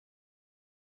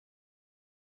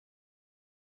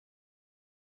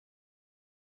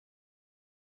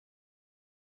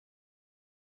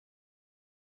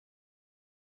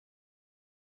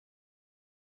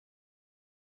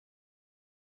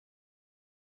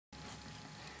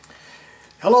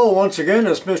Hello once again,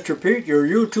 it's Mr. Pete, your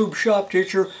YouTube shop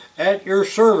teacher at your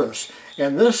service.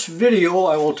 In this video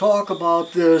I will talk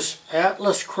about this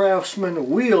Atlas Craftsman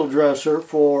wheel dresser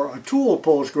for a tool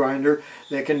post grinder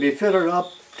that can be fitted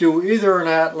up to either an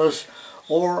Atlas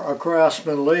or a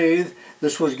Craftsman lathe.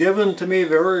 This was given to me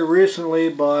very recently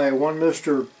by one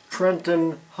Mr.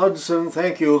 Trenton Hudson.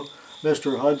 Thank you,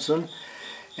 Mr. Hudson.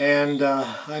 And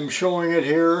I'm showing it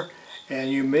here. And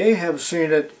you may have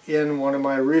seen it in one of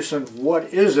my recent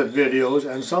What Is It videos,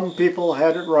 and some people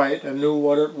had it right and knew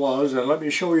what it was. And let me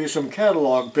show you some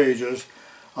catalog pages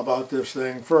about this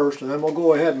thing first, and then we'll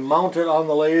go ahead and mount it on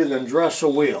the lathe and dress a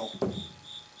wheel.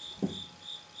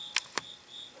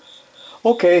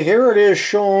 Okay, here it is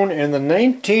shown in the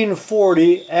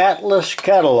 1940 Atlas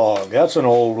catalog. That's an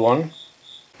old one.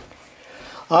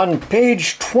 On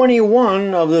page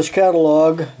 21 of this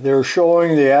catalog, they're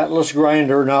showing the Atlas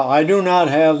grinder. Now, I do not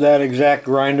have that exact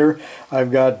grinder.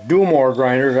 I've got Dumore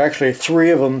grinders, actually three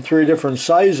of them, three different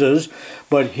sizes.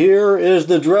 But here is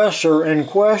the dresser in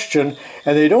question,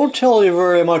 and they don't tell you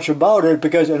very much about it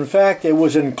because, in fact, it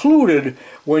was included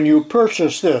when you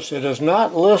purchased this. It is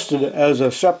not listed as a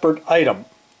separate item.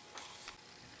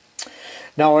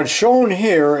 Now it's shown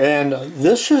here, and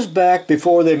this is back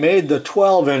before they made the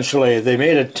 12-inch lathe. They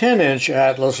made a 10-inch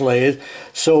Atlas lathe,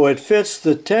 so it fits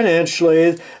the 10-inch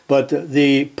lathe, but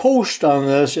the post on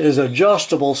this is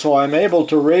adjustable, so I'm able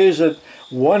to raise it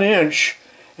 1 inch,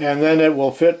 and then it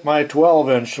will fit my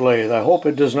 12-inch lathe. I hope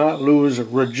it does not lose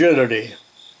rigidity.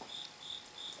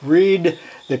 Read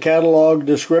the catalog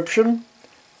description.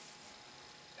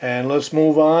 And let's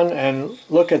move on and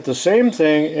look at the same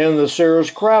thing in the Sears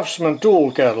Craftsman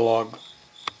tool catalog.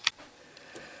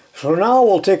 So now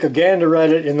we'll take a gander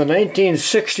at it in the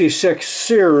 1966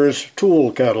 Sears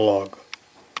tool catalog.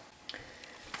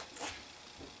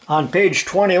 On page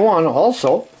 21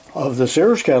 also of the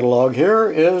Sears catalog,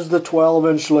 here is the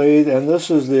 12-inch lathe, and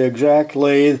this is the exact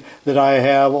lathe that I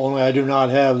have, only I do not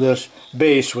have this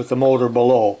base with the motor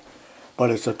below.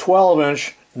 But it's a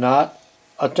 12-inch, not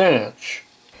a 10-inch.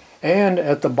 And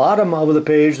at the bottom of the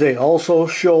page they also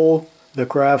show the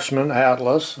Craftsman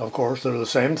Atlas, of course they're the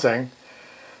same thing,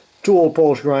 tool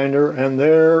post grinder, and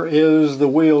there is the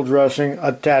wheel dressing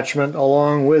attachment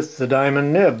along with the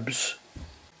diamond nibs.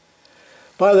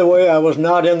 By the way, I was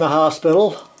not in the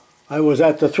hospital. I was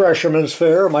at the Thresherman's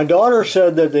Fair. My daughter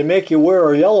said that they make you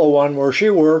wear a yellow one where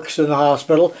she works in the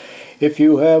hospital if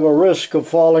you have a risk of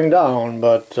falling down,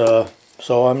 but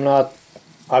so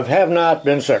I have not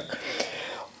been sick.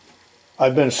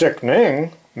 I've been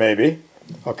sickening, maybe.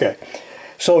 Okay,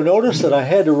 so notice that I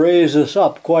had to raise this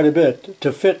up quite a bit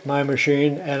to fit my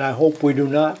machine, and I hope we do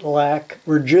not lack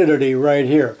rigidity right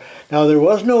here. Now, there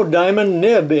was no diamond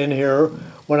nib in here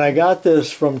when I got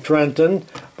this from Trenton,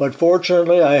 but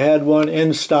fortunately I had one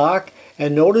in stock,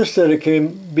 and notice that it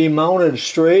can be mounted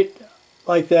straight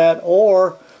like that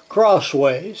or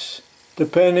crossways,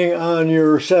 depending on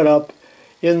your setup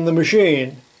in the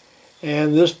machine.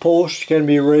 And this post can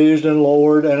be raised and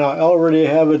lowered, and I already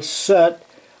have it set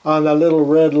on that little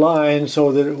red line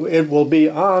so that it will be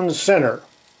on center.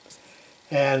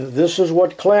 And this is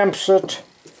what clamps it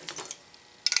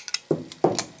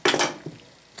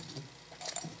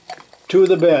to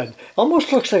the bed.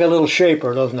 Almost looks like a little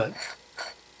shaper, doesn't it?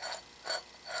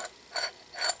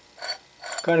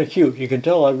 Kind of cute. You can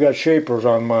tell I've got shapers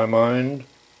on my mind.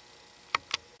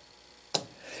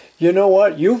 You know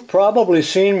what? You've probably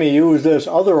seen me use this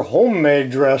other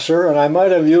homemade dresser, and I might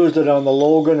have used it on the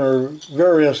Logan or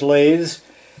various lathes.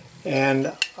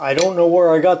 And I don't know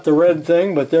where I got the red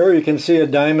thing, but there you can see a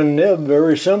diamond nib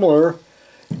very similar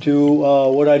to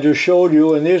what I just showed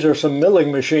you. And these are some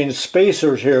milling machine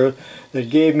spacers here that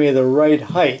gave me the right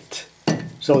height.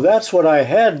 So that's what I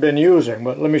had been using,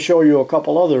 but let me show you a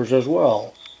couple others as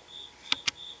well.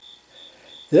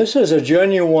 This is a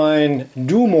genuine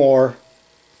Dumore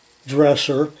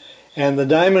dresser, and the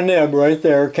diamond nib right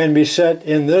there can be set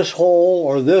in this hole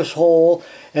or this hole,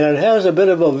 and it has a bit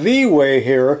of a V-way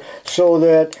here so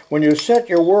that when you set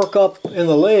your work up in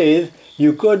the lathe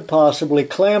you could possibly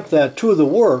clamp that to the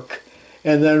work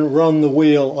and then run the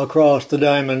wheel across the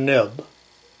diamond nib.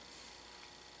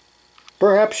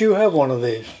 Perhaps you have one of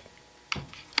these.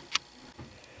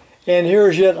 And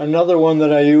here's yet another one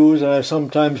that I use, and I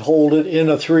sometimes hold it in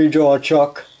a 3-jaw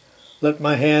chuck. Let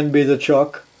my hand be the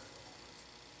chuck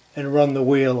and run the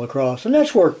wheel across. And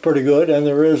that's worked pretty good, and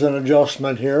there is an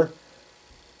adjustment here.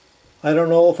 I don't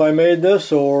know if I made this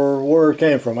or where it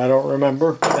came from. I don't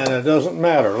remember, and it doesn't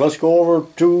matter. Let's go over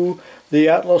to the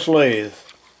Atlas lathe.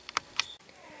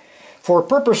 For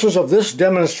purposes of this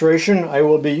demonstration, I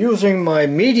will be using my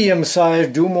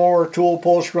medium-sized Dumore tool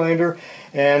post grinder,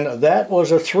 and that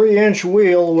was a 3-inch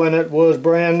wheel when it was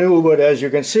brand new, but as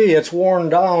you can see, it's worn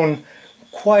down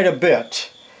quite a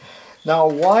bit. Now,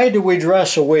 why do we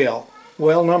dress a wheel?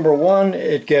 Well, number one,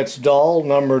 it gets dull.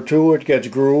 Number two, it gets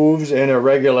grooves and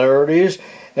irregularities.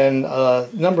 And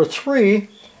number three,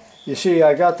 you see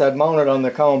I got that mounted on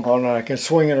the compound and I can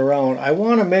swing it around. I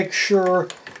want to make sure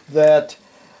that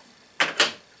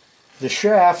the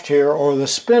shaft here, or the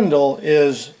spindle,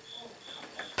 is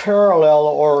parallel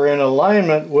or in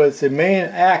alignment with the main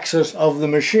axis of the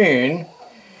machine.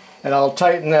 And I'll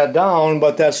tighten that down,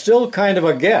 but that's still kind of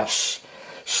a guess.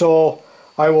 So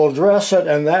I will dress it,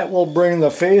 and that will bring the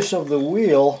face of the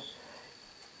wheel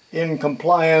in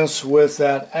compliance with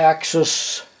that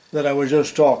axis that I was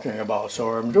just talking about. So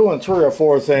I'm doing 3 or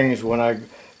 4 things when I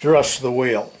dress the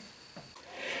wheel.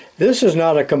 This is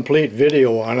not a complete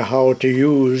video on how to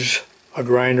use a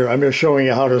grinder. I'm just showing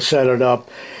you how to set it up.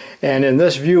 And in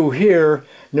this view here,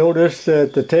 notice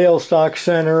that the tailstock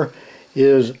center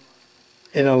is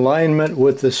in alignment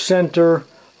with the center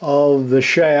of the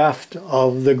shaft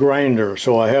of the grinder.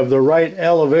 So I have the right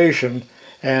elevation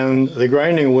and the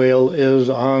grinding wheel is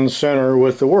on center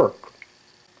with the work.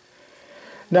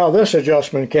 Now this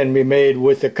adjustment can be made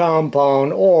with the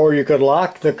compound, or you could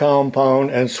lock the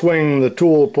compound and swing the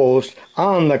tool post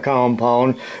on the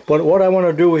compound. But what I want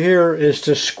to do here is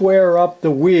to square up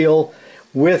the wheel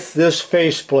with this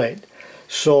faceplate.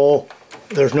 So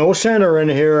there's no center in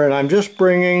here, and I'm just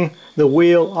bringing the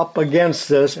wheel up against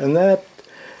this, and that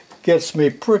gets me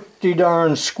pretty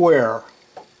darn square.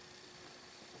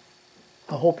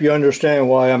 I hope you understand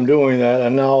why I'm doing that.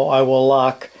 And now I will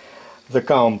lock the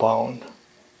compound,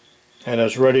 and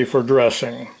it's ready for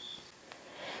dressing.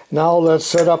 Now let's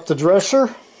set up the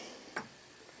dresser.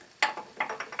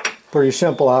 Pretty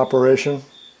simple operation.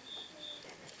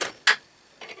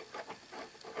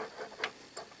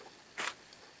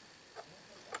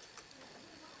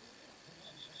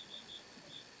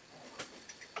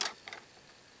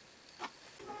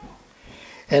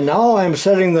 And now I'm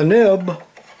setting the nib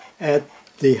at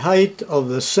the height of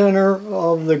the center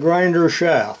of the grinder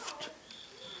shaft.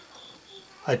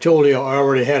 I told you I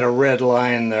already had a red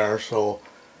line there, so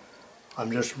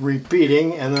I'm just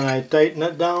repeating, and then I tighten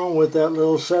it down with that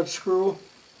little set screw.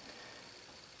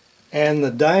 And the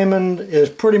diamond is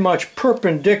pretty much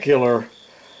perpendicular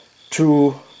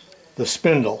to the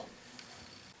spindle.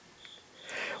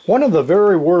 One of the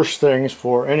very worst things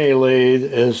for any lathe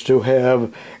is to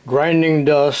have grinding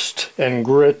dust and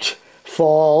grit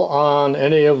fall on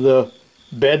any of the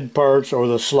bed parts or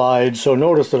the slides. So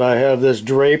notice that I have this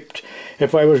draped.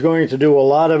 If I was going to do a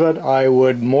lot of it, I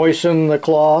would moisten the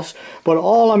cloths, but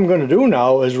all I'm going to do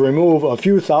now is remove a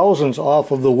few thousandths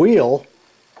off of the wheel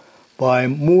by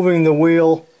moving the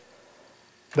wheel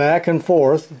back and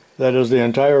forth, that is the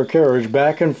entire carriage,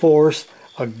 back and forth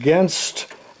against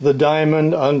the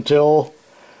diamond until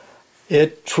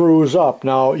it trues up.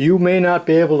 Now you may not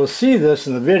be able to see this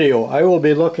in the video. I will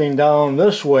be looking down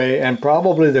this way, and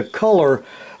probably the color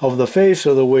of the face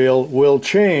of the wheel will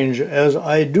change as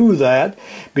I do that.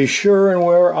 Be sure and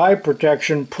wear eye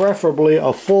protection, preferably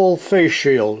a full face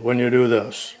shield when you do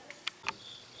this.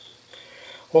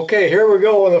 Okay, here we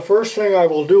go, and the first thing I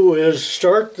will do is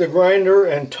start the grinder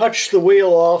and touch the wheel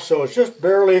off so it's just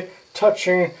barely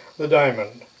touching the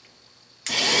diamond.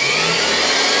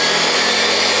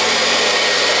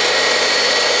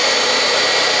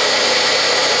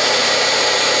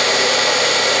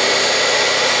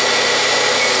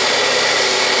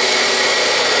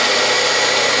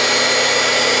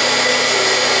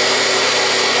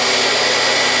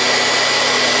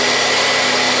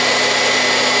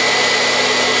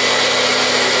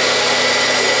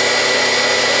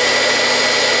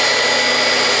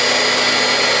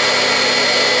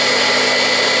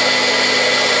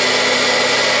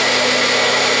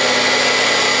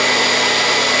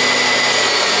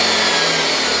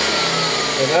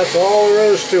 And that's all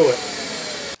there is to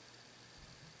it.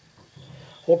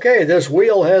 Okay, this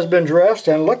wheel has been dressed,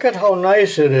 and look at how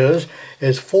nice it is.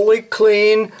 It's fully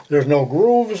clean. There's no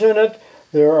grooves in it.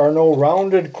 There are no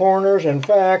rounded corners. In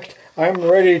fact, I'm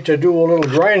ready to do a little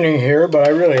grinding here, but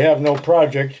I really have no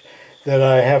project that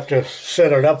I have to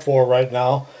set it up for right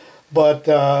now. But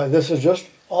this is just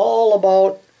all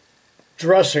about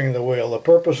dressing the wheel, the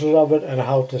purposes of it, and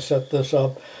how to set this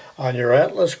up on your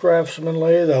Atlas Craftsman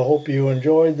lathe. I hope you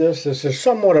enjoyed this. This is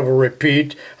somewhat of a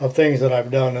repeat of things that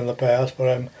I've done in the past, but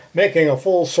I'm making a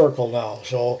full circle now.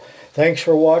 So thanks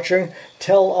for watching.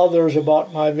 Tell others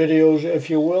about my videos if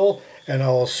you will, and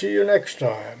I'll see you next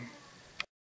time.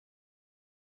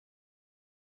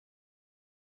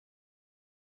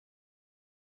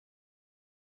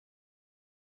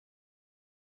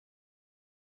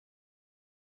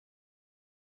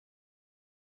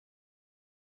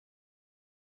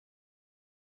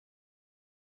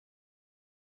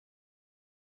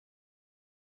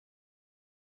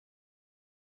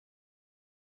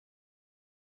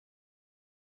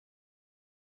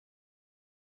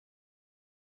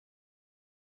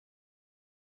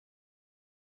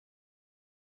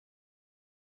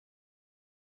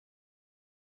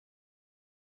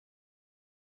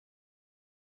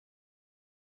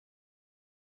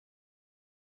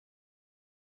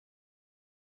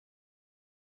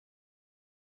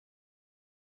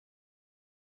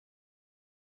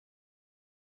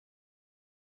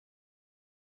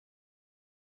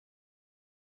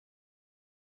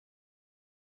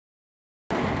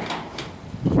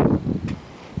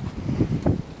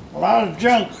 lot of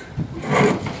junk.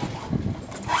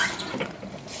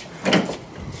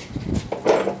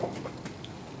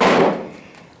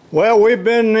 Well, we've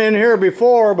been in here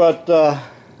before, but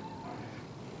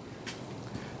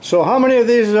so how many of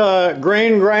these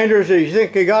grain grinders do you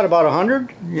think you got? About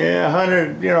 100? Yeah,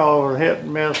 100, you know, hit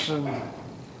and miss. And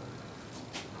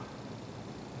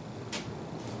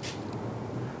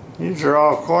these are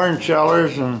all corn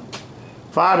shellers and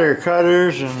fodder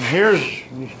cutters, and here's,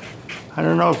 I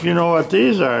don't know if you know what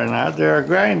these are or not. They're a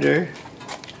grinder.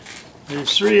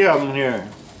 There's 3 of them here.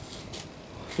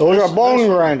 Those are bone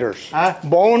grinders. Huh?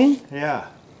 Bone? Yeah.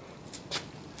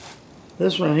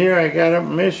 This one here I got up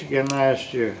in Michigan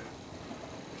last year.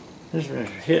 This one's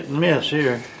hit and miss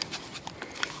here.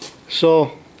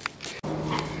 So,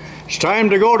 it's time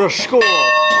to go to school.